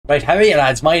Right, how are you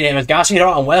lads? My name is Gassy here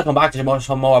and welcome back to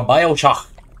some more Bioshock.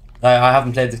 I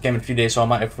haven't played this game in a few days, so I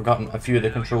might have forgotten a few of the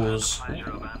controls.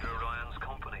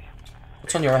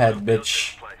 What's on your head,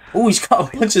 bitch? Oh, he's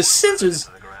got a bunch of scissors!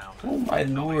 Oh my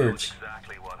lord.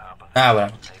 Ah,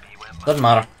 well. Doesn't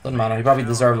matter. Doesn't matter. He probably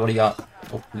deserved what he got.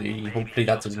 Hopefully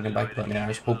that doesn't come back to me.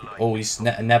 I hope. Oh, he's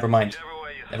never mind.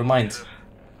 Never mind.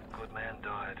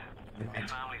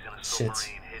 Shit.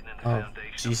 Oh,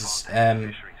 Jesus.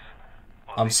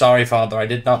 I'm sorry, Father. I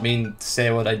did not mean to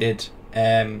say what I did.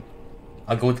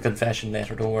 I'll go to confession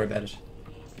later. Don't worry about it.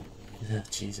 Oh,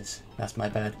 Jesus. That's my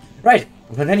bad. Right.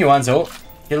 We'll continue on, so.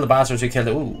 Kill the bastards who killed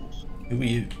it. Ooh. Who are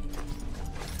you?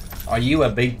 Are you a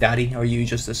big daddy? Or are you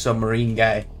just a submarine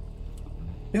guy?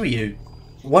 Who are you?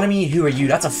 What do you mean, who are you?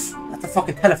 That's a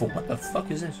fucking telephone. What the fuck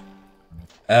is this?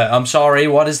 I'm sorry.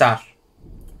 What is that?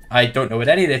 I don't know what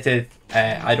any of it is.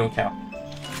 I don't care.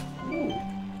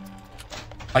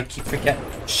 I keep forgetting.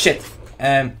 Shit.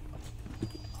 I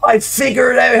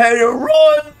figured out how to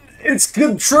run. It's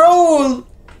control.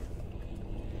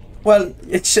 Well,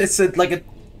 it's like a.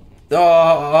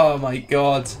 Oh my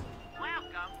god.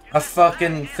 I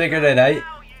fucking figured it out.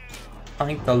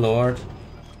 Thank the Lord.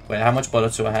 Wait, how much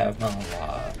bullets do I have? Not a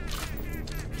lot.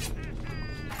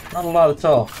 Not a lot at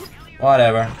all.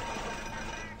 Whatever.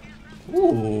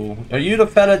 Ooh. Are you the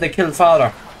fella that killed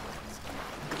Father?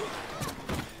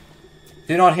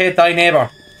 Do not hate thy neighbor.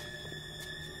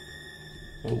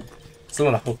 Oh, it's a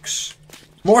lot of hooks.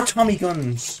 More Tommy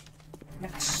guns.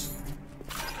 Yes.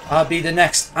 I'll be the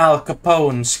next Al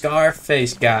Capone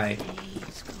Scarface guy.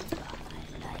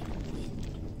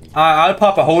 I'll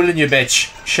pop a hole in you,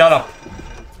 bitch. Shut up.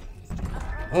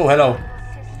 Oh, hello.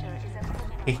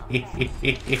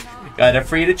 Gotta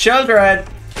free the children.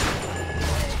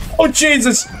 Oh,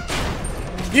 Jesus.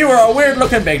 You are a weird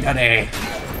looking big daddy.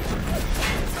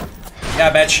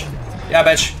 Yeah, bitch. Yeah,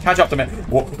 bitch. Catch up to me.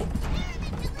 Whoa.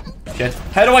 Shit.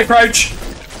 How do I crouch?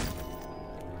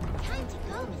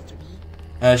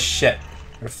 Shit.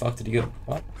 Where the fuck did he go?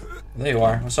 What? There you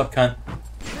are. What's up, cunt?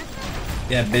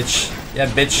 Yeah, bitch. Yeah,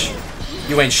 bitch.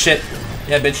 You ain't shit.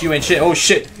 Yeah, bitch. You ain't shit. Oh,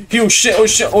 shit. Oh, shit. Oh,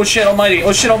 shit. Oh, shit almighty.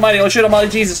 Oh, shit almighty. Oh, shit almighty.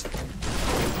 Jesus.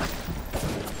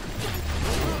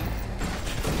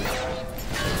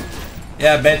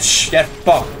 Yeah, bitch. Get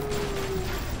fucked.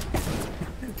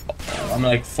 I'm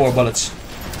like 4 bullets.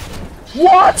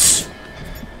 What?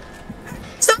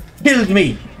 That killed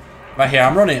me. Right here,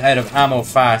 I'm running out of ammo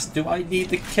fast. Do I need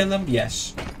to kill him?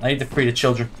 Yes. I need to free the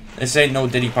children. This ain't no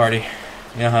Diddy party.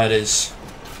 You know how it is.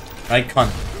 Right,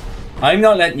 cunt. I'm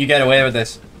not letting you get away with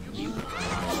this.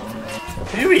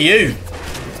 Who are you?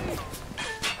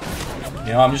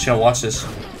 You know, I'm just gonna watch this.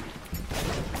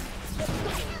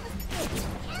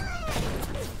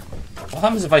 What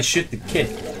happens if I shoot the kid?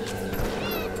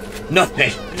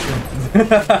 Nothing.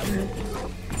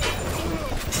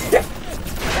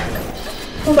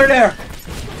 Oh, they're there.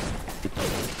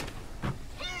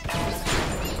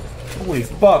 Holy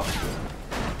fuck.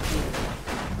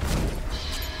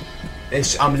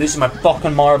 I'm losing my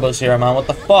fucking marbles here, man. What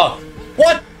the fuck?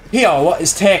 What? Here, what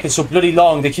is taking so bloody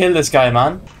long to kill this guy,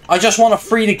 man? I just want to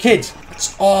free the kid.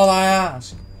 That's all I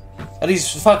ask. And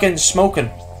he's fucking smoking.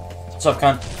 What's up,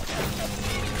 cunt?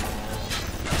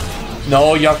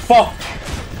 No, you're fucked.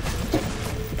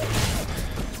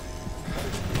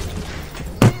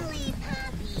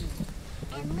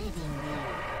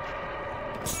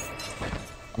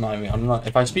 I'm not.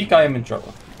 If I speak, I am in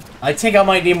trouble. I think I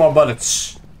might need more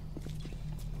bullets.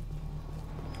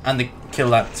 And to kill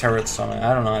that turret, sorry.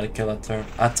 I don't know how to kill that turret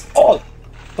at all.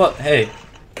 But hey,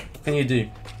 what can you do?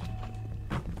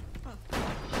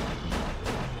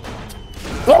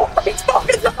 Oh, he's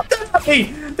fucking laughed at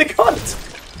me! The cunt!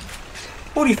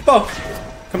 Holy fuck!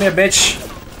 Come here, bitch.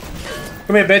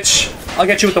 Come here, bitch. I'll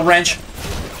get you with the wrench.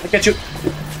 I'll get you.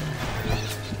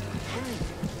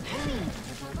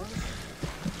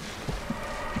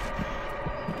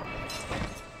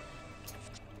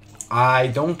 I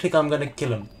don't think I'm gonna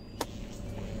kill him.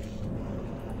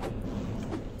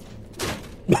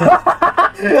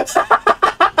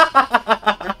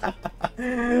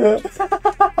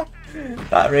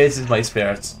 That raises my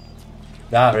spirits.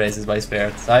 That raises my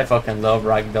spirits. I fucking love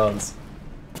ragdolls.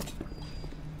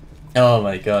 Oh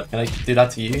my god, can I do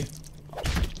that to you?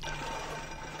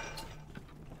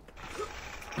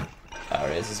 That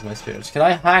raises my spirits. Can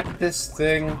I hack this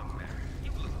thing?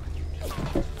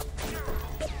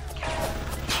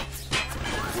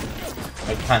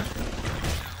 I can't.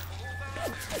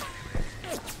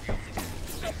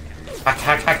 Hack.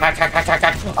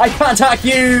 I can't hack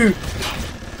you!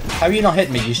 How are you not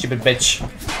hitting me, you stupid bitch?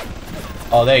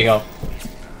 Oh, there you go.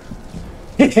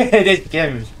 This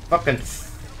game is fucking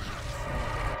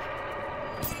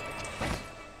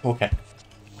Okay.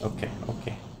 Okay,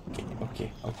 okay.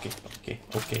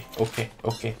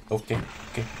 Okay.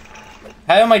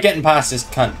 How am I getting past this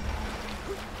cunt?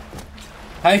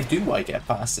 How do I get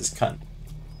past this cunt?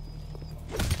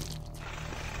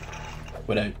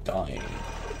 Without dying.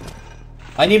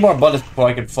 I need more bullets before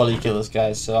I can fully kill this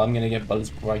guy, so I'm gonna get bullets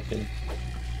before I kill him.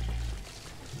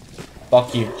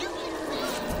 Fuck you.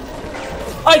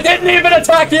 I didn't even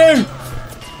attack you!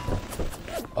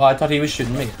 Oh, I thought he was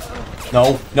shooting me.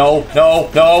 No.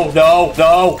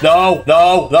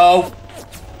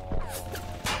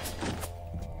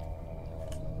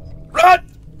 Run!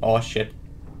 Oh, shit.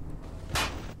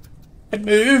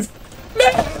 Move!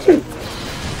 Move!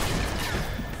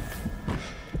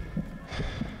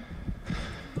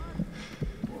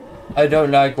 I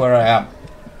don't like where I am.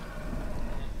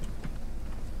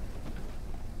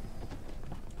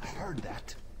 I heard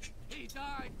that. He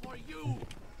died for you!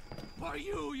 For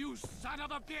you, you son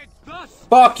of a bitch! Thus,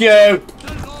 fuck you! the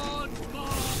Lord's God!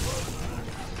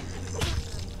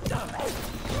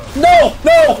 No!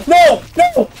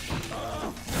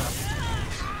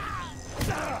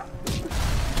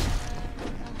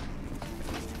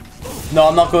 No,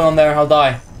 I'm not going on there, I'll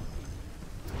die.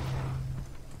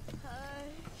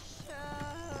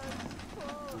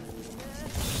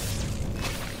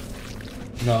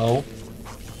 No.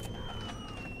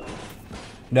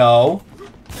 No,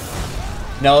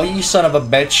 you son of a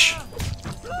bitch.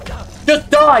 Just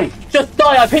die! Just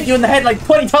die! I've hit you in the head like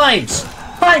 20 times!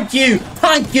 Thank you!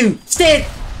 Stay!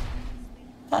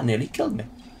 That nearly killed me.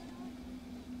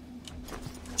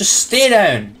 Just stay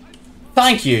down!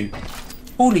 Thank you!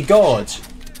 Holy God!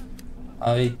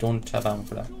 I don't have ammo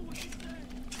for that.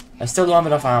 I still don't have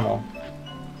enough ammo.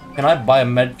 Can I buy a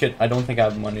medkit? I don't think I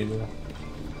have money though.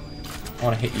 I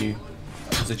want to hit you.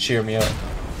 Just to cheer me up.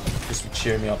 Just to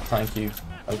cheer me up, thank you.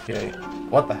 Okay.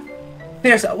 What the?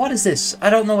 There's. What is this? I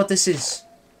don't know what this is.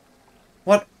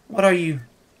 What are you?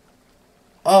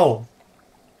 Oh.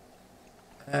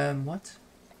 What?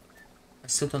 I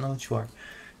still don't know what you are.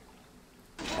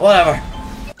 Whatever.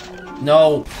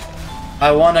 No.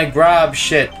 I want to grab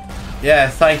shit. Yeah,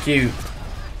 thank you.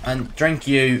 And drink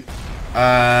you.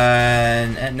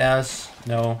 And else.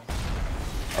 No.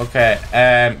 Okay.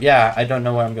 Yeah, I don't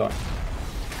know where I'm going.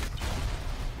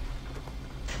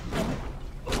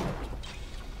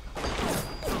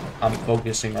 I'm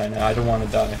focusing right now. I don't want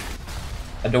to die.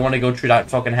 I don't want to go through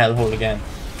that fucking hellhole again.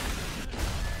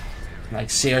 Like,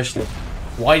 seriously.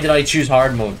 Why did I choose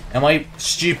hard mode? Am I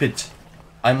stupid?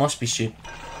 I must be stupid.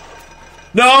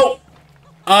 No!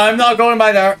 I'm not going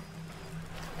by there.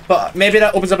 But maybe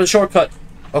that opens up a shortcut.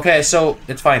 Okay, so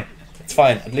it's fine. It's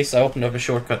fine. At least I opened up a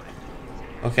shortcut.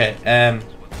 Okay,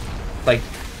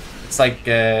 it's like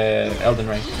Elden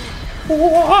Ring.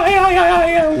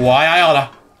 Why I oughta?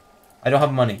 I don't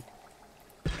have money.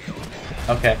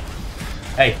 Okay.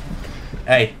 Hey,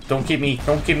 don't keep me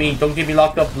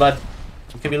locked up, blood.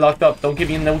 Don't keep me locked up. Don't keep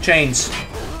me in no chains.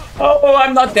 Oh,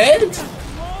 I'm not dead.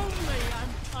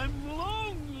 I'm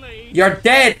lonely. You're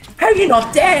dead. How are you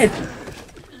not dead?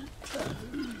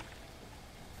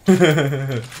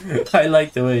 I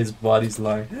like the way his body's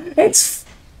lying. It's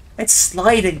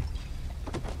sliding.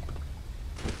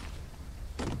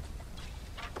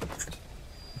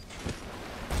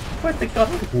 Where'd the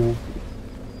gun?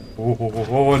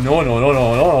 Oh, no.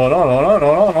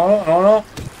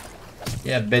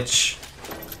 Yeah, bitch.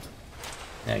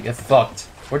 Yeah, get fucked.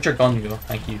 Where'd your gun go?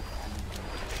 Thank you.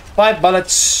 5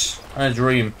 bullets and a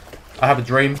dream. I have a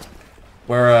dream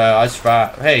where I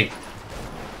survive. Hey.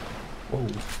 Whoa.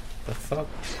 The fuck?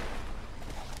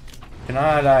 Can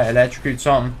I like electrocute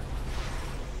something?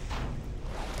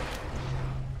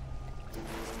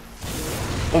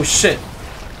 Oh shit.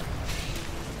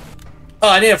 Oh,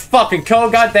 I need a fucking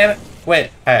code, goddammit. Wait,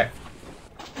 hack.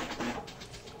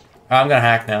 I'm gonna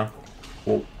hack now.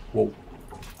 Whoa.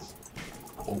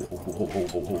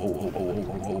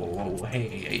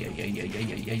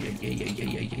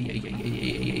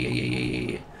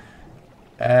 Hey.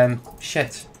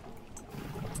 Shit.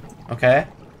 Okay.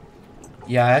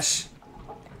 Yes.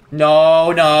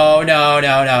 No,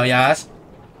 yes.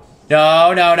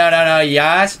 No,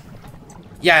 yes.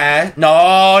 Yes.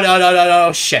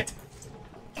 No, shit.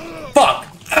 Fuck!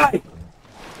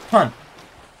 Hun.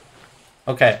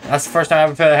 Okay, that's the first time I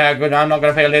ever failed a hack. Good, I'm not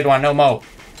gonna fail later one no more.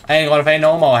 I ain't gonna fail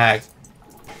no more hacks.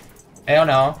 Hell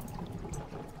no.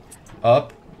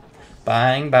 Up.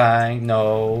 Bang,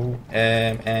 no.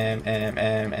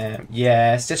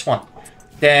 Yes, this one.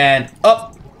 Then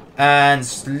up. And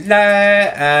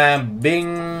slide. And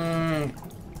bing.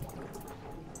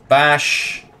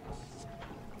 Bash.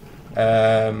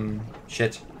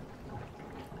 Shit.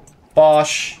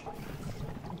 Bosh.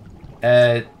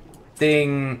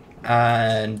 Thing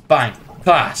and bang.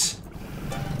 Class.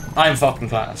 I'm fucking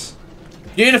class.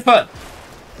 Beautiful.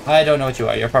 I don't know what you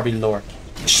are. You're probably Lord.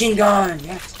 Machine gun.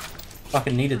 Yes.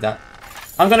 Fucking needed that.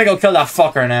 I'm gonna go kill that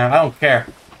fucker now. I don't care.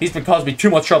 He's been causing me too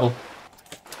much trouble.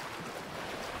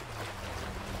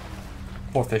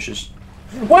 Poor fishes.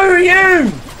 Where are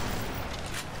you?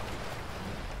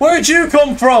 Where'd you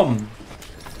come from?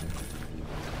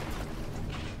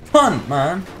 Come on,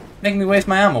 man. Making me waste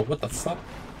my ammo. What the fuck?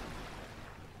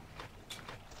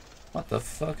 What the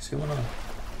fuck is going on?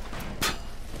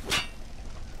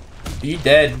 Be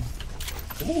dead.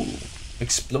 Ooh.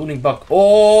 Exploding buck.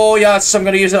 Oh, yes. I'm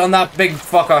gonna use it on that big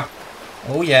fucker.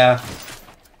 Oh, yeah.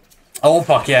 Oh,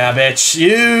 fuck yeah, bitch.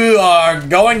 You are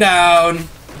going down.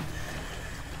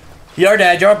 You're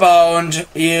dead. You're boned.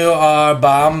 You are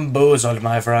bamboozled,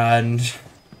 my friend.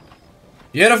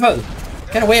 Beautiful.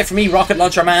 Get away from me, rocket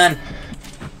launcher man.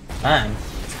 Man.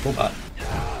 Go back.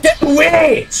 Get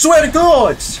away! Swear to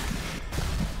God!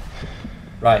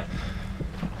 Right.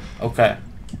 Okay.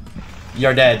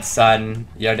 You're dead, son.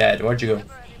 You're dead. Where'd you go?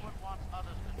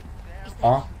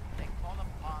 Huh?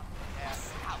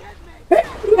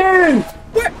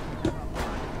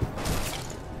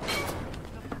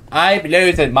 I'm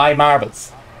losing my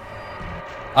marbles.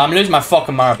 I'm losing my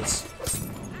fucking marbles.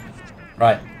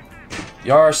 Right.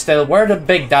 You're still... Where did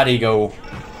Big Daddy go?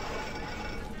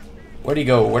 Where'd he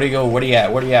go? Where'd he go? Where'd he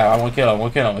at? Where'd he at? I wanna kill him. I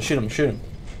wanna kill him. Shoot him. Shoot him.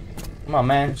 Come on,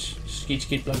 man. Skeet,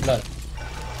 skeet, blood, blood.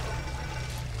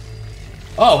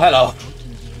 Oh, hello.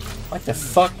 What the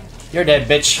fuck? You're dead,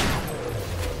 bitch.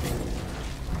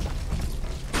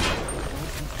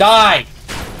 Die!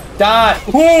 Die!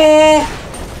 Ooh!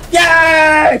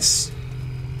 Yes!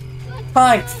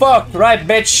 Thank fuck, right,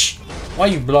 bitch? Why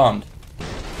are you blonde?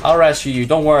 I'll rescue you,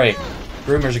 don't worry.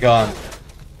 Rumors are gone.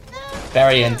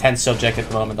 Very intense subject at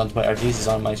the moment on Twitter. Jesus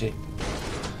almighty.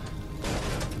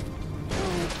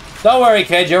 Don't worry,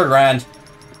 kid, you're grand.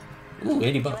 Ooh,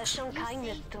 80 bucks.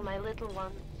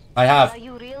 I have. Are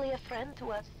you really a friend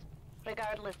to us?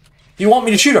 Regardless. You want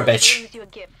me to shoot her, bitch? Use your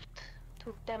gift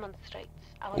to demonstrate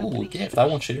our Ooh, gift. I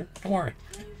won't shoot her. Don't worry.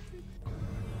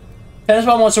 Tennis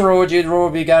ball wants to reward you. The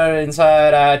reward will be gathered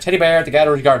inside Teddy Bear at the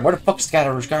Gatherer's Garden. Where the fuck's the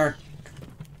Gatherer's Garden?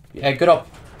 Yeah, get up.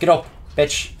 Get up,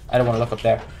 bitch. I don't want to look up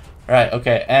there. Alright,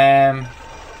 okay.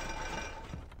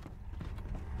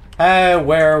 How,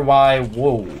 where, why,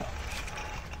 whoa.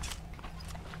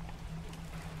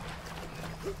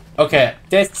 Okay,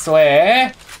 this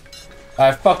way.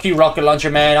 Fuck you, rocket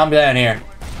launcher man. I'm down here.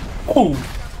 Oh,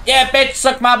 yeah, bitch,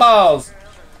 suck my balls.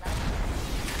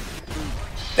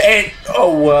 Bitch.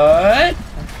 Oh, what?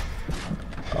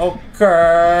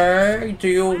 Okay. Do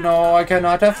you know I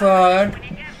cannot afford?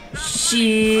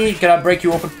 Shit. Can I break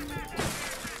you open?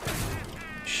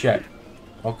 Shit.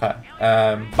 Okay.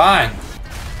 Bang.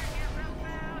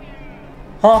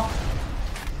 Huh?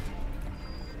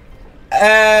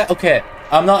 Okay.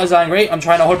 I'm not as angry. I'm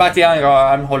trying to hold back the anger.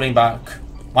 I'm holding back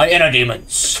my inner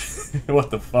demons. What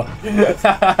the fuck?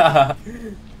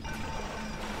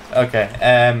 Okay.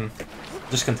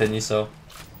 Just continue. So.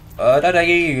 La da do,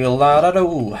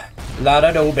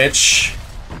 bitch.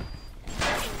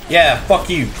 Yeah. Fuck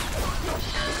you.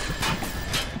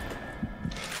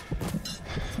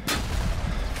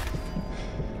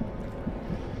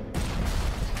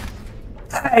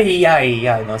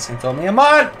 Ay. Nothing told me I'm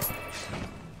on.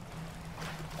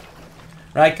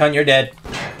 Right, cunt, you're dead.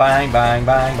 Bang, bang,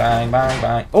 bang, bang, bang,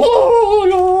 bang. Oh,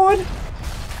 Lord!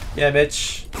 Yeah,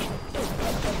 bitch.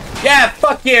 Yeah,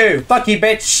 fuck you! Fuck you,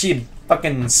 bitch! You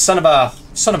fucking son of a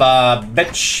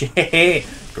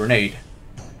bitch. Grenade.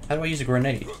 How do I use a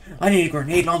grenade? I need a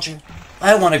grenade launcher.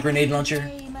 I want a grenade launcher.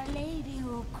 I'm a lady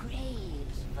who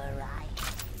craves variety.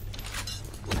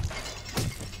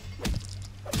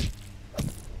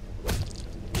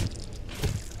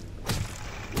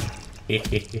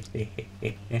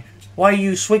 Why are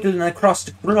you swiggling across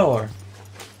the floor?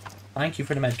 Thank you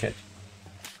for the medkit.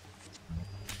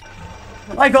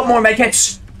 I got more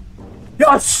medkits!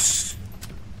 Yes!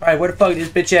 Alright, where the fuck is this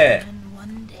bitch at?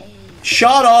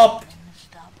 Shut up!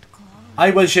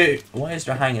 I will shoot. Why is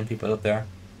there hanging people up there?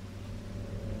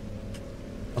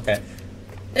 Okay.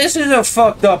 This is a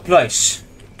fucked up place.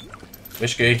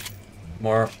 Whiskey.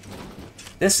 More.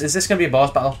 Is this gonna be a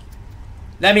boss battle?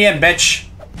 Let me in, bitch!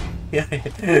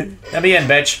 Let me in,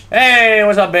 bitch. Hey,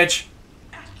 what's up, bitch?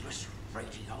 Atlas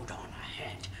radio on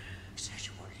ahead. Says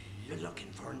you're looking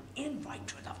for an invite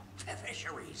to the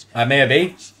fisheries. I may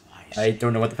be. I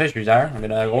don't know what the fisheries are. I'm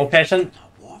gonna go patient.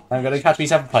 I'm gonna catch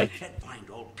myself a pike. Find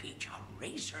old Peach on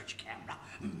research camera.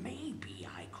 Maybe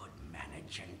I could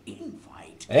manage an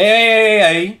invite.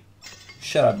 Hey.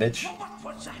 Shut up, bitch.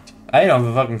 What was that? I don't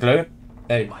have a fucking clue.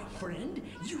 Hey. My friend,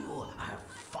 you are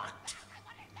fucked.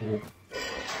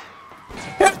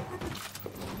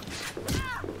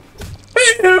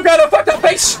 You got a fucked up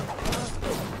face!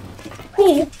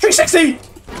 Ooh, 360!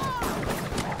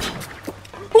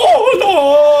 Oh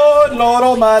Lord! Lord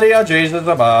Almighty, oh Jesus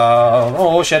above.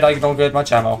 Oh shit, I don't get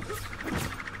much ammo.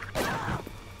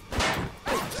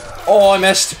 Oh, I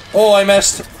missed. Oh, I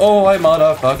missed. Oh, I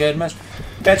motherfucking missed.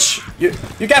 Bitch,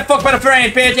 you get fucked by the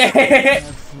frame, bitch! A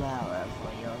flower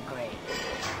for your grave.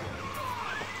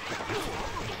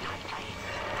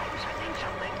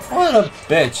 What a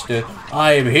bitch, dude.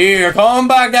 I'm here. Come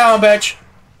back down, bitch.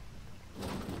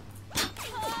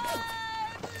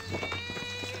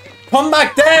 Come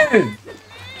back down.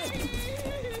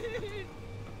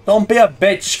 Don't be a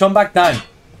bitch. Come back down.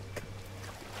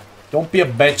 Don't be a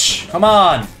bitch. Come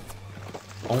on.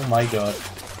 Oh my god.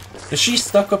 Is she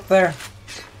stuck up there?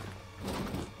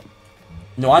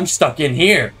 No, I'm stuck in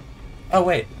here. Oh,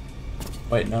 wait.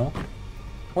 Wait, no.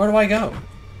 Where do I go?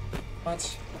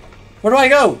 What? Where do I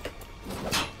go?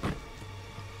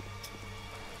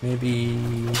 Maybe...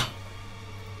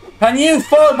 Can you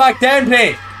fall back down,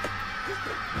 please?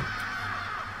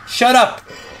 Shut up!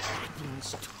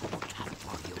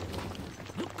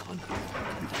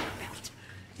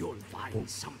 You'll find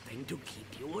something to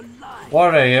keep you alive.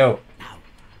 What are you?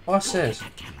 What's this?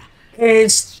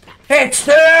 It's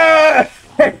the...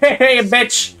 Hey,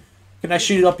 bitch! Can I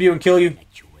shoot it up you and kill you?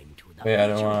 Wait, I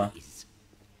don't wanna...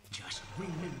 Just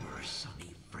remember,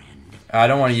 sonny friend. I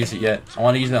don't want to use it yet. I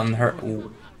want to use it on her.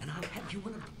 Ooh. And I'll have you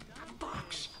in a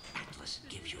box. Atlas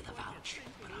gives you the vouch,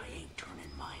 but I ain't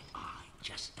turning my eye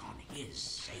just on his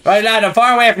sake. Right, lad, I'm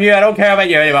far away from you. I don't care about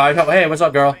you anymore. Hey, what's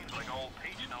up, girl?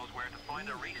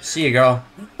 See you, girl.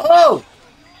 Oh!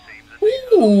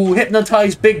 Ooh,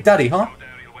 Hypnotize Big Daddy, huh?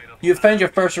 You have found your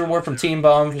first reward from Team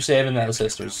Bomb for saving Little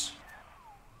Sisters.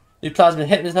 New plasma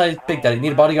Hypnotize Big Daddy.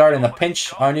 Need a bodyguard in a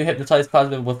pinch. Our new Hypnotize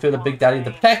plasma will fill the Big Daddy to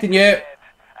protecting you.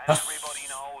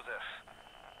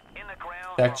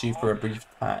 Protect you for a brief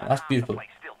time. That's beautiful.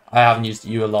 I haven't used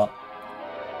you a lot.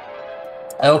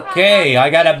 Okay, I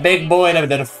got a big boy to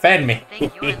defend me.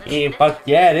 Fuck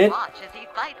yeah, dude.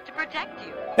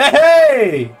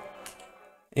 Hey!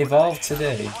 Evolve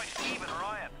today.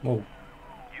 Whoa.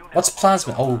 What's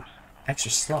plasma? Oh,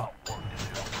 extra slot.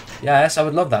 Yes, I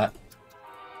would love that.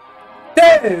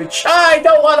 Dude, I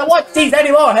don't want to watch these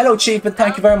anymore. Hello, Chief, and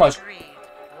thank you very much.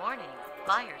 Warning,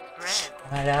 fire spread.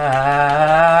 Shut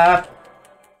up.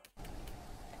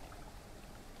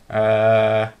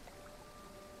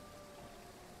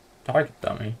 Target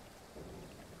dummy.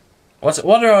 What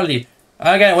are all these?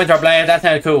 I get Winter Blade. That's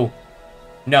not cool.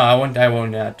 No, I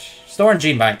won't. Store and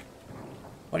gene bank.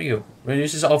 What are you?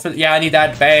 Reduces all. Yeah, I need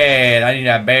that bad. I need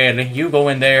that badly. You go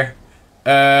in there.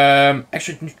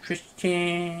 Extra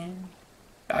nutrition.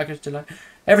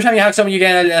 Every time you hack someone, you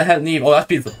get a little health need. Oh, that's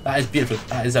beautiful. That is beautiful.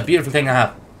 That is a beautiful thing to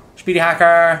have. Speedy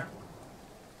hacker.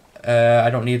 I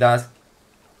don't need that.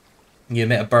 You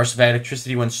emit a burst of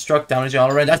electricity when struck, damage all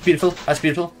around. That's beautiful. That's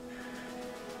beautiful.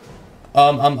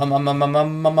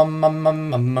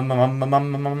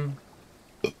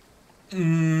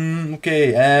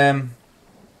 Okay.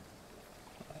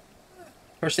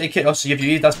 First aid kit. Oh, so if you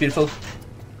eat, that's beautiful.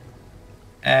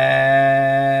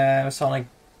 Sonic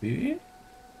boot.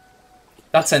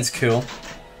 That sounds cool.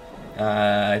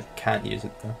 I can't use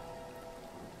it though.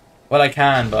 Well, I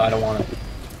can, but I don't want it.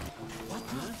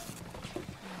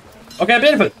 Okay,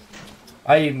 beautiful.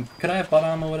 Could I have bought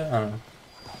ammo with it? I don't know.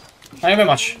 Thank you very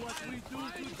much.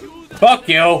 Fuck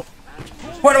you.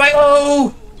 Where do I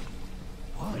go?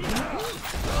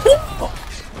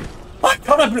 What?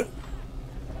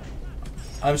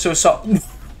 I'm so sorry.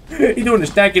 You doing the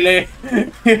stanky lay?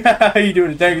 Yeah, you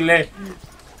doing the stanky lay?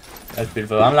 That's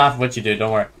beautiful. I'm laughing what you do.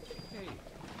 Don't worry.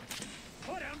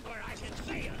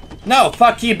 No,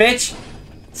 fuck you, bitch.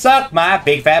 Suck my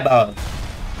big fat bug.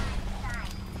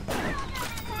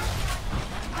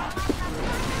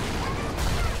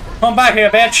 Come back here,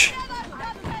 bitch.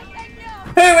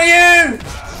 Who are you?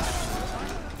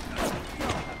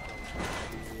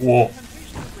 Whoa.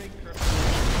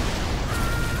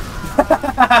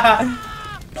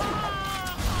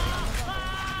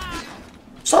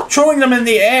 Stop throwing them in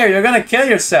the air. You're gonna kill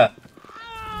yourself.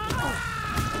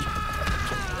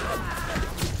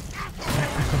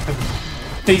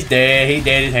 He's dead. He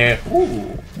dead in here.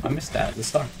 Ooh, I missed that at the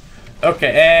start.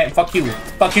 Okay, fuck you.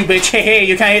 Fuck you, bitch. Hey,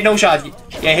 you can't hit no shot.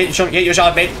 Yeah, hit your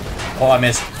shot, bitch. Oh, I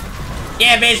missed.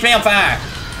 Yeah, bitch, be on fire.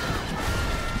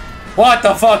 What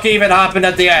the fuck even happened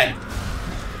at the end?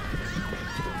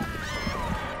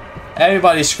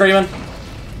 Everybody's screaming.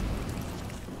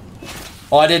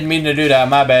 Oh, I didn't mean to do that.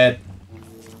 My bad.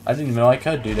 I didn't even know I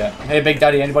could do that. Hey, Big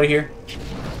Daddy, anybody here?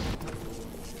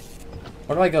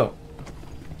 Where do I go?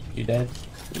 You dead?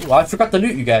 Ooh, I forgot to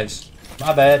loot you guys.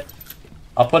 My bad.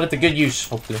 I'll put it to good use,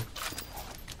 hopefully.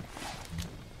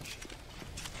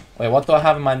 Wait, what do I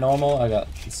have in my normal? I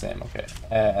got the same.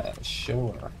 Okay.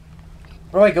 Sure.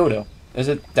 Where do I go though? Is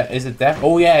it there?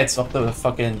 Oh yeah, it's up the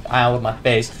fucking aisle with my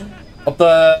face. Up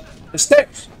the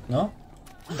stairs. No.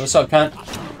 What's up, cunt?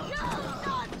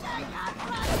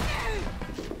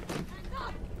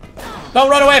 Don't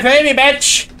run away from me,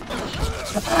 bitch!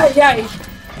 Yeah.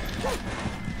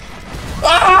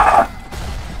 Ah!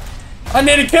 I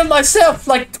need to kill myself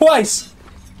like twice.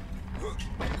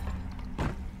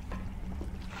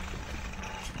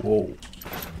 Whoa.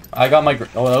 I got my...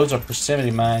 Oh, those are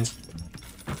persimmon mines.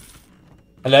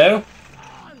 Hello?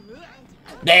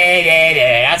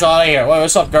 That's all I hear.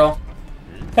 What's up, girl?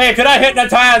 Hey, could I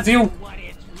hypnotize you?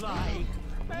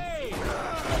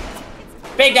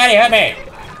 Big Daddy, help me!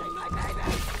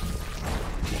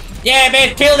 Yeah,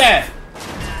 bitch, kill them!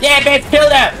 Yeah, bitch, kill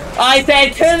them! I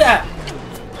said kill them!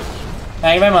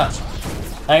 Thank you very much.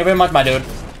 Thank you very much, my dude.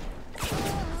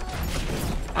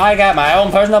 I got my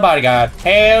own personal bodyguard.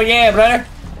 Hell yeah, brother!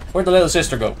 Where'd the little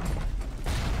sister go?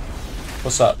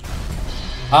 What's up?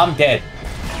 I'm dead.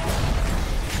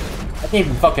 I didn't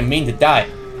even fucking mean to die.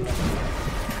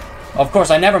 Of course,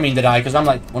 I never mean to die because I'm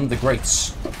like one of the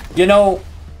greats. You know,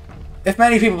 if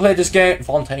many people play this game...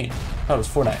 Fontaine. That was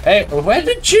Fortnite. Hey, where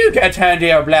did you get down,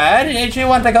 dear blood? Did you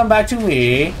want to come back to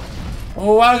me?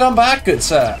 Welcome back, good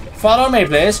sir. Follow me,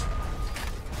 please.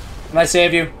 Can I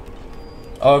save you?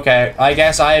 Okay, I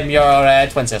guess I am your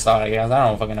twin sister, I guess. I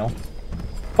don't fucking know.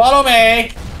 Follow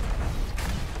me!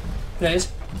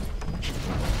 Please.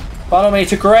 Follow me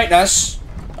to greatness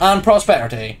and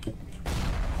prosperity.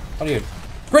 What are you?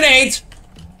 Grenades!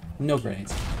 No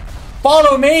grenades.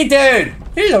 Follow me, dude!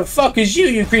 Who the fuck is you,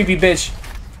 you creepy bitch?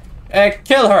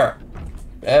 Kill her.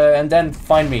 And then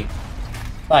find me.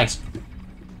 Thanks.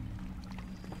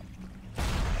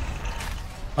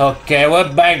 Okay,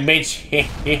 we're back, bitch.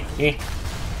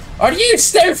 Are you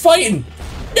still fighting?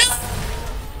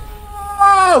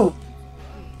 No!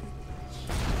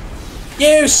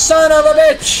 You son of a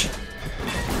bitch!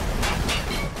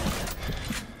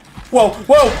 Whoa,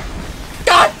 whoa!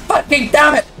 God fucking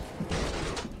damn it!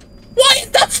 Why is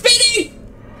that spinning?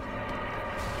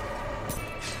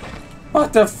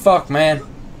 What the fuck, man?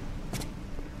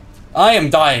 I am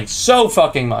dying so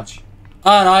fucking much.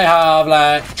 And I have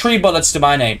like 3 bullets to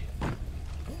my name.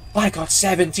 I got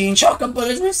 17 shotgun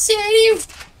bullets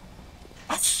received.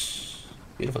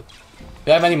 Beautiful.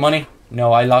 Do I have any money?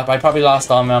 No, I probably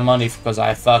lost all my money because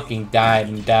I fucking died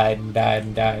and died and died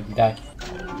and died and died.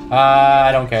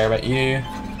 I don't care about you.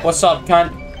 What's up,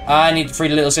 cunt? I need to free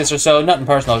the little sister, so nothing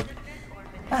personal.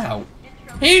 Ow.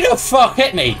 Who the fuck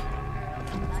hit me?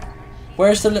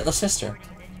 Where's the little sister?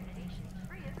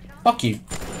 Fuck you.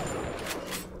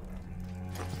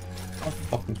 I don't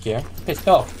fucking care. Pissed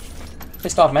off.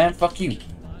 Pissed off, man. Fuck you.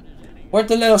 Where'd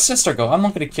the little sister go? I'm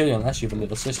not gonna kill you unless you have a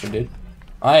little sister, dude.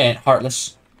 I ain't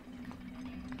heartless.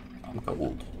 I'm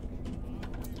cold.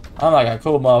 I'm like a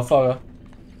cool motherfucker.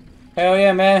 Hell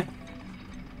yeah, man.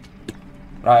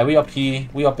 Right, we up here.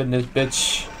 We up in this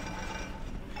bitch.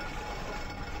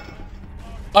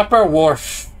 Upper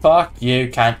Wharf. Fuck you,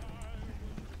 cunt.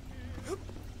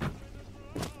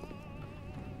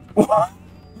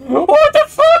 What the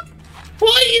fuck?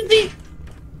 Why is he?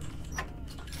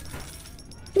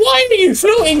 Why are you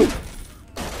floating?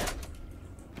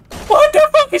 What the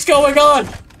fuck is going on?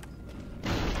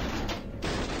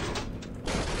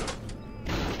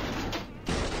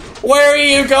 Where are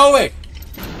you going?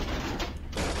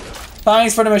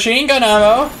 Thanks for the machine gun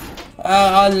ammo.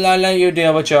 I'll let you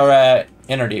deal with your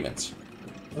inner demons.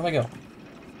 Where do I go?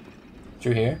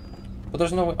 Through here? But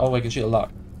there's no way. Oh, I can shoot a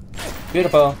lock.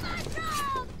 Beautiful.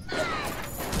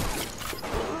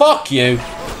 Fuck you.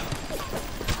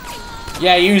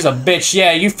 Yeah, you's a bitch.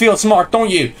 Yeah, you feel smart, don't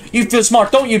you? You feel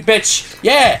smart, don't you, bitch?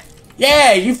 Yeah.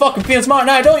 Yeah, you fucking feel smart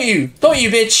now, don't you? Don't you,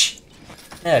 bitch?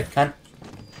 Yeah, cunt.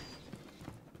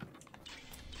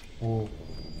 Ooh.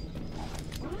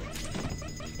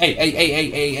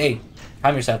 Hey.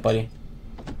 Calm yourself, buddy.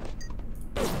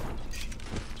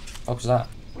 What was that?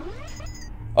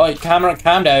 Oh, camera,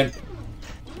 calm down.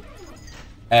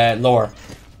 Lower.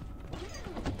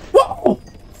 Whoa!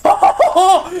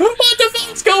 What the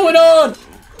fuck's going on?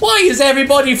 Why is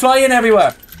everybody flying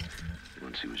everywhere?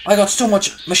 I got so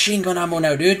much machine gun ammo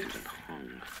now, dude.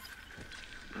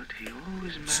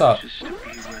 What's up?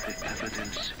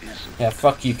 Yeah,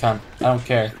 fuck you, cunt. I don't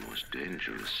care.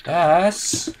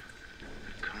 Yes.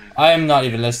 I am not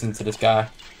even listening to this guy.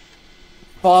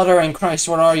 Father in Christ,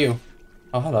 where are you?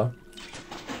 Oh, hello.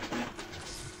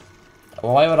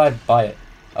 Why would I buy it?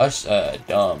 That's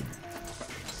dumb.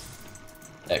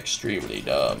 Extremely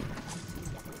dumb.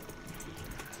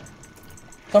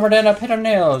 Dumber than a pit of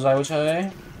nails, I would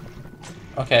say.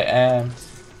 Okay,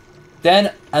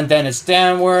 then it's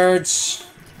downwards.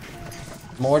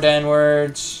 More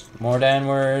downwards. More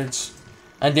downwards.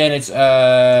 And then it's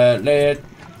late.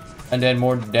 And then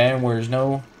more downwards,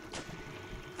 no.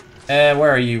 Where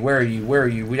are you? Where are you? Where are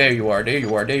you? There you are. There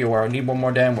you are. There you are. Need one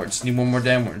more downwards. Need one more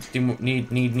downwards.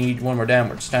 Need one more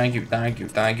downwards. Thank you. Thank you.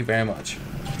 Thank you very much.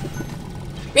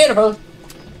 Beautiful.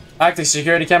 Active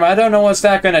security camera. I don't know what's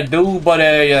that gonna do, but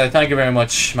yeah, thank you very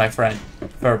much, my friend,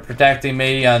 for protecting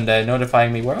me and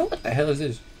notifying me. What the hell is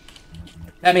this?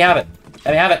 Let me have it.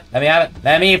 Let me have it. Let me have it.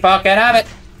 Let me fucking have it.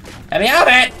 Let me have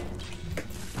it.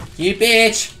 You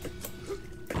bitch.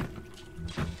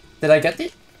 Did I get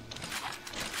it?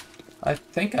 I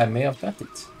think I may have got it.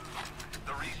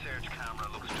 The research camera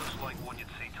looks just like one you'd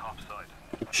see topside.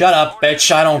 Shut up,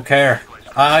 bitch. I don't care.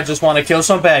 I just want to kill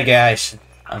some bad guys.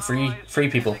 And free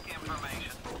people.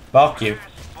 Fuck you.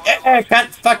 Can't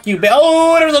fuck you, bitch.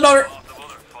 Oh, there's another.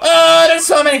 Oh, there's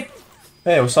so many.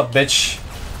 Hey, what's up, bitch?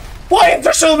 Why are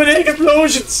there so many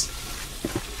explosions?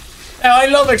 Now, I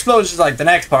love explosions like the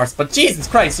next part, but Jesus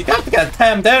Christ, you got to get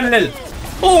tammed down a little.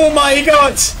 Oh my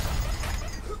god!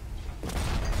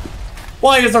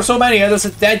 Why is there so many? There's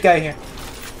a dead guy here.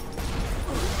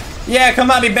 Yeah,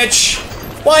 come at me, bitch.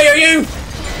 Why are you?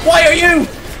 Why are you?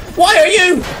 Why are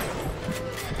you?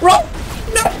 Run!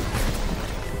 No!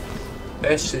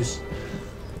 This is...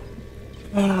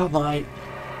 Oh my...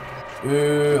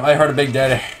 I heard a big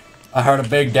daddy. I heard a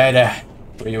big daddy.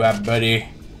 Where you at, buddy?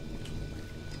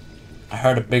 I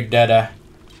heard a big daddy.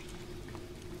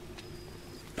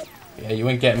 Yeah, you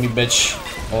ain't getting me, bitch.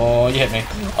 Oh, you hit me.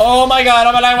 Oh my god,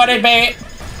 I'm alive, what it be?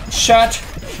 Shut.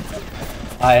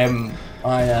 I am.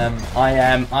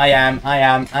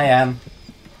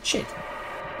 Shit.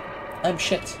 I'm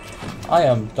shit. I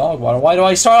am dog water. Why do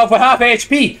I start off with half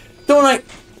HP? Don't I?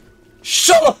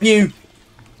 Shut up, you!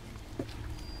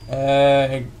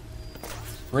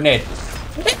 Grenade.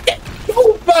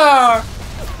 Over!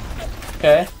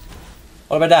 Okay.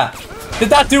 What about that? Did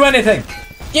that do anything?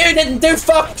 You didn't do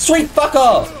sweet fuck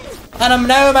all! And I'm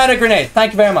now out of grenade.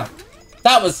 Thank you very much.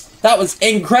 That was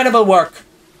incredible work.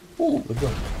 Ooh, good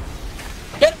work.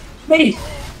 Get me!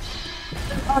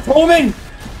 That's homing!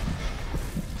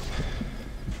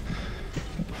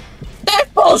 That's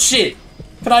bullshit!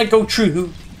 Can I go through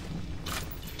who?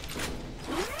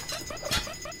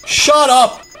 Shut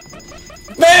up!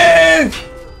 Move!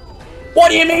 What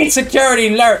do you mean security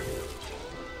alert?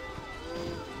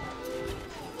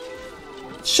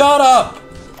 Shut up!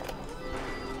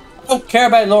 I don't care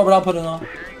about lore, but I'll put it on.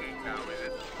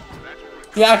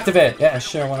 Deactivate. Yeah,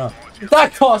 sure, why not?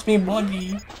 That cost me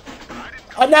money.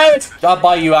 And now it's... I'll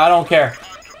buy you, I don't care.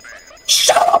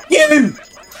 Shut up, you!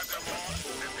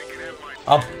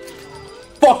 I'll...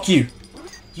 Fuck you.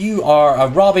 You are a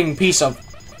robbing piece of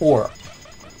whore.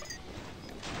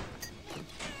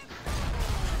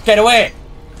 Get away!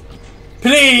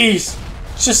 Please!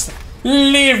 Just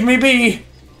leave me be!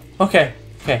 Okay.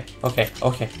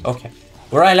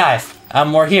 We're alive,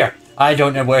 and we're here. I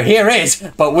don't know where here is,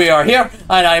 but we are here,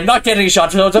 and I'm not getting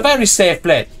shot, so it's a very safe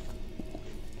place.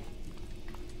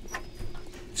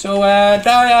 So,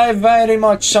 I'm very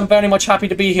much happy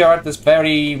to be here at this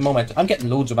very moment. I'm getting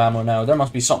loads of ammo now. There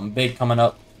must be something big coming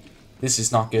up. This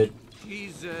is not good.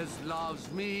 Jesus loves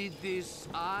me, this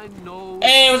I know.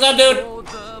 Hey, what's up, dude?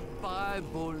 The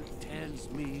Bible tells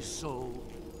me so.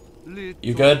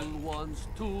 You good?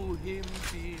 To him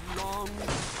belong.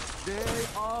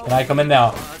 Can I come in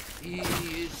now?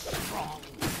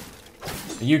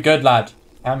 Are you good, lad?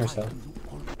 Calm yourself.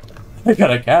 I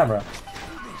got a camera.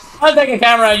 I'll take a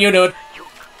camera, you dude.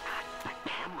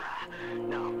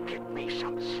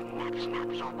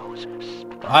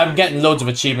 I'm getting loads of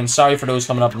achievements. Sorry for those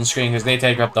coming up on the screen because they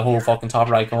take up the whole fucking top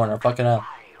right corner. Fucking hell.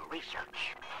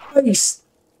 Nice.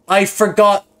 I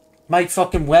forgot my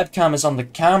fucking webcam is on the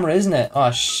camera, isn't it?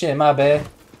 Oh shit, my bad.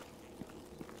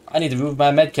 I need to move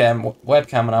my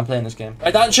webcam when I'm playing this game.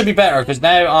 Right, that should be better because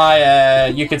now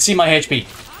you can see my HP.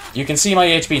 You can see my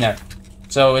HP now.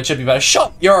 So it should be better.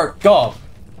 Shut your gob.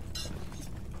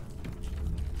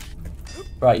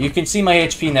 Right, you can see my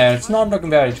HP now. It's not looking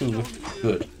very too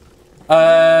good.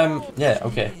 Yeah,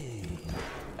 okay.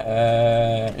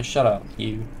 Shut up,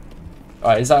 you.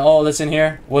 Alright, is that all that's in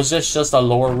here? Was this just a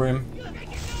lower room?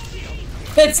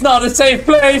 It's not a safe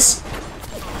place!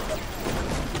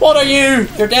 What are you?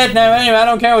 You're dead now anyway, I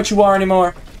don't care what you are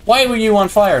anymore. Why were you on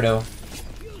fire though?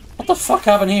 What the fuck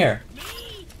happened here?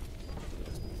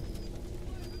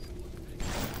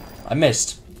 I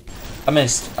missed. I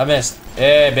missed.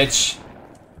 Hey, bitch.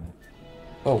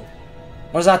 Oh.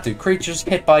 What does that do? Creatures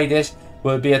hit by this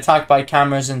will be attacked by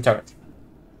cameras and turrets.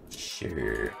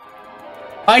 Sure.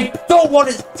 I don't want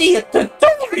to see a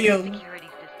tutorial! Security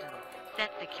system.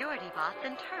 Set security bots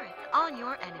and turrets on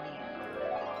your enemies.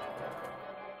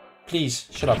 Please,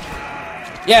 shut up.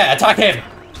 Yeah, attack him!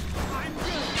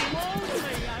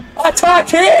 Attack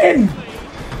him!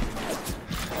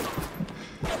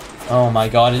 Oh my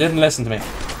god, he didn't listen to me.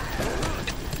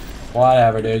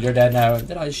 Whatever, dude, you're dead now.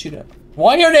 Did I shoot him?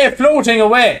 Why are they floating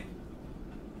away?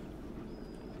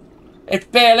 It's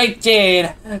Billie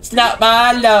Jean. It's not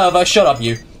my lover. Shut up,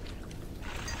 you.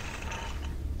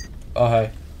 Oh,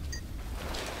 hey.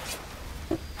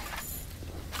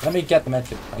 Let me get the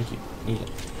medkit. Thank you. Need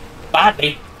it. Badly.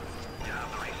 You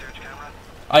have the research camera?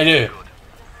 I do. Good.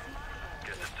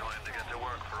 Guess it's time to get to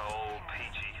work for old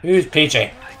Peachy. Who's Peachy?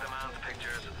 Take the man's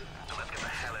pictures and let's get the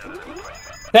hell out of this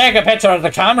place. Take a picture of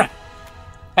the camera.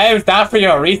 How's that for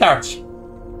your research?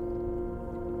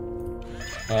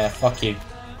 Yeah, fuck you.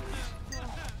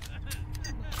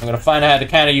 I'm gonna find out how to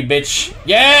counter you, bitch.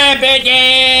 Yeah, bitch!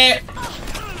 Yeah!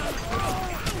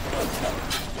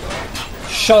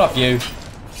 Shut up, you.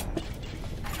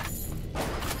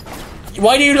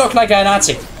 Why do you look like a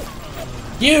Nazi?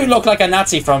 You look like a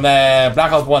Nazi from Black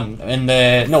Ops 1. In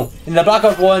the Black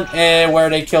Ops 1 where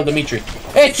they killed Dimitri.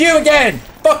 It's you again!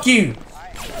 Fuck you!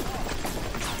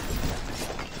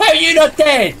 How are you not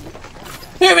dead?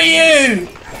 Who are you?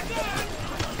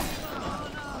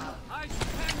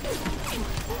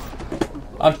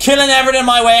 I'm killing everything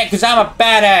my way because I'm a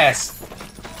badass.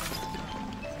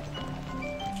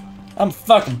 I'm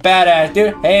fucking badass,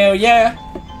 dude. Hell yeah.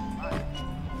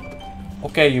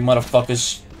 Okay, you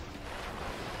motherfuckers.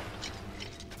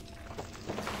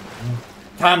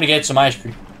 Time to get some ice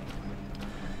cream.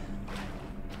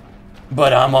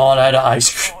 But I'm all out of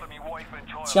ice cream.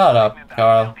 Shut up,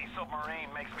 Carl.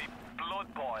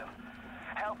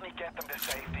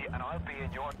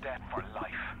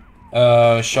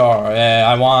 Sure.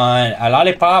 I want a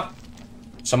lollipop,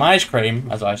 some ice cream,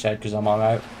 as I said, because I'm all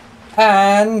out.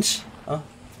 And,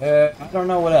 I don't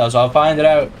know what else. I'll find it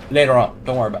out later on.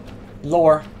 Don't worry about it.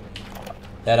 Lore.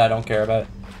 That I don't care about.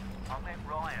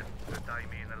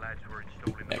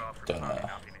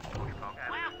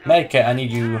 Medkit, I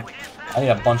need you. I need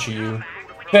a bunch of you.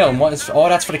 Film, what is... Oh,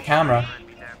 that's for the camera.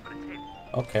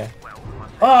 Okay.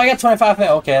 Oh, I got 25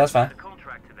 minutes. Okay, that's fine.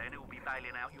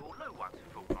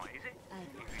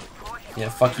 Yeah,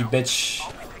 fuck you, bitch.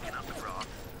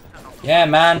 Yeah,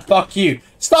 man, fuck you.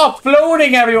 Stop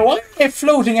floating everywhere. Why are they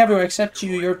floating everywhere except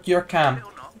you? You're calm.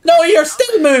 No, you're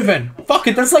still moving. Fuck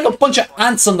it, there's like a bunch of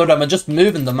ants under them and just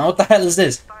moving them. What the hell is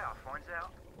this?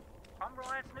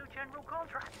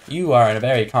 You are in a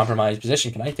very compromised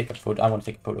position. Can I take a photo? I want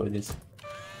to take a photo of this.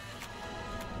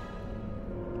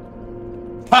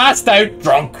 Passed out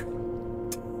drunk.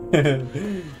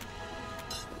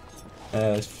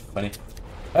 That's funny.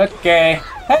 Okay.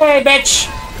 Hey, bitch!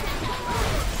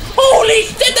 Holy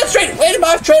shit! That's straight. Wait a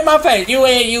minute! Straight in my face.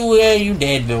 You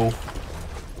dead though.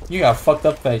 You got a fucked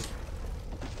up face.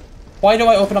 Why do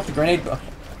I open up the grenade?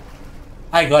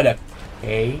 I gotta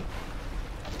pay.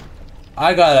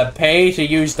 I gotta pay to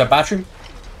use the bathroom.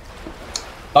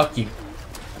 Fuck you.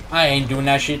 I ain't doing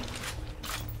that shit.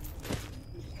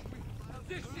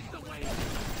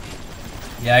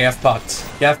 Yeah, I got fucked.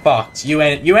 You got fucked. You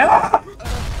ain't.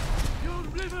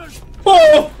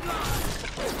 Oh!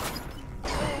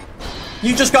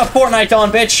 You just got Fortnite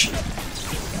on, bitch.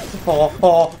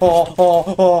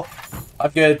 Oh.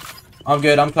 I'm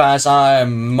good. I'm class.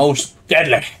 I'm most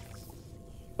deadly.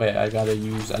 Wait, I gotta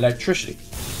use electricity.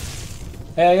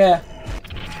 Hell yeah.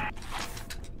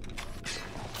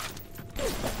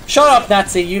 Shut up,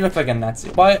 Nazi. You look like a Nazi.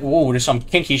 Why? Whoa, there's some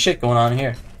kinky shit going on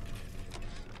here.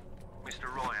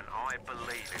 Mr. Ryan, I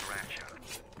believe in Rapture.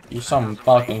 You some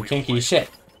fucking kinky shit.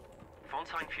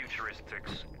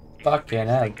 Fucking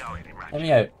hell. Let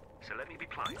me out. So let me be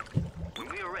plain. When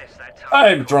we arrest that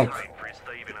I'm drunk. for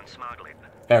thieving and smuggling,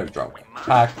 Very drunk. we must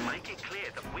Hack. make it clear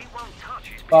that we won't touch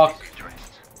his Fuck. business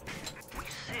interests. We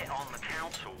sit on the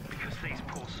council because these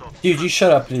poor sods. Dude, you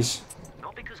shut up, please.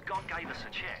 Not because God gave us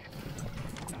a chair.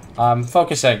 I'm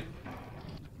focusing.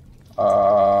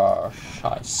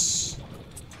 Scheiße.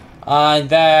 And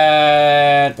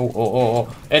then... Oh.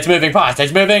 It's moving fast.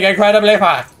 It's moving incredibly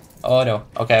fast. Oh, no.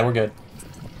 Okay, we're good.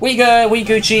 We good. We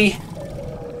Gucci.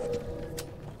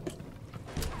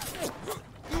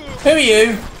 Who are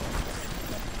you?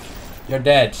 You're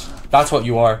dead. That's what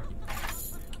you are.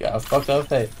 Yeah, fucked up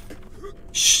day.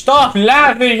 Stop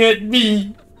laughing at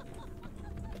me!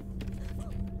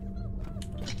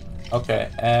 Okay,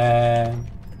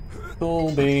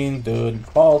 cool bean, dude,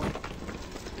 fault.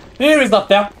 Here is up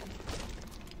there.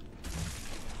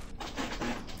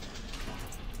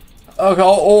 Okay,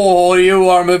 oh, you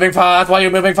are moving fast. Why are you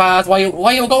moving fast? Why you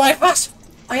going fast?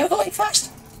 Why are you going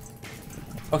fast?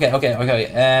 Okay.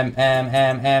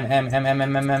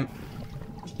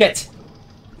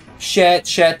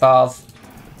 Shit, valve.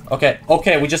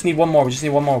 Okay, we just need one more.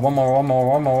 One more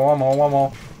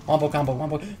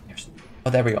combo. Oh,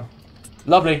 there we go.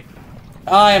 Lovely.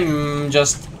 I'm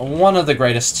just one of the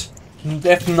greatest,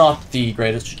 if not the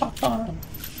greatest.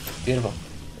 Beautiful.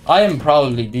 I am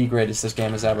probably the greatest this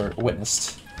game has ever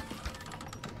witnessed.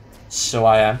 So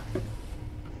I am.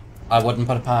 I wouldn't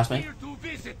put it past me.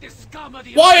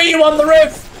 Why are you on the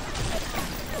roof?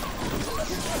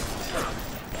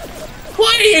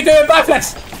 Why are you doing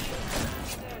backflips?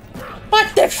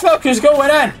 What the fuck is going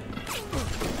on?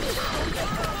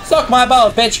 Suck my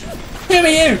balls, bitch. Who are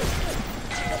you?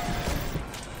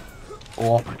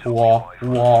 What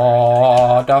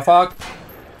the fuck?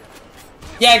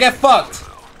 Yeah, get fucked.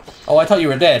 Oh, I thought you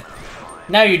were dead.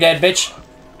 Now you're dead, bitch.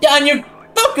 Yeah, and you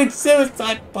fucking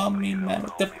suicide bomb me, man.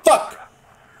 What the fuck?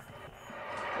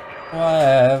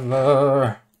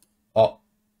 Whatever. Oh.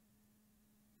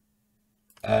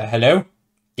 Hello?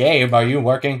 Game, are you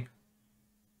working?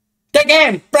 The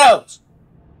game froze!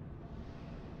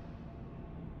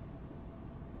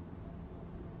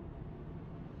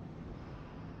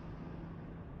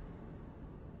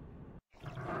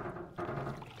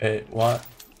 What?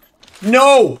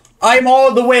 No! I'm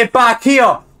all the way back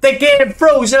here! The game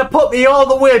froze and it put me all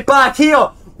the way back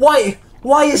here! Why?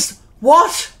 Why is...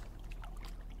 What?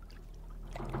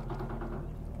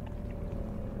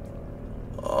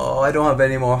 Oh, I don't have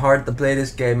any more heart to play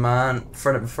this game, man.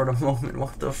 For the moment,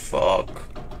 what the fuck?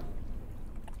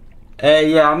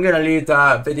 Yeah, I'm gonna leave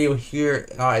that video here.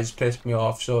 It's pissed me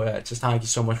off, so just thank you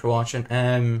so much for watching.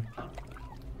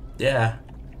 Yeah.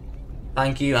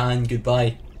 Thank you and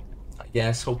goodbye. I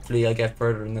guess hopefully I'll get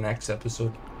further in the next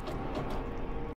episode.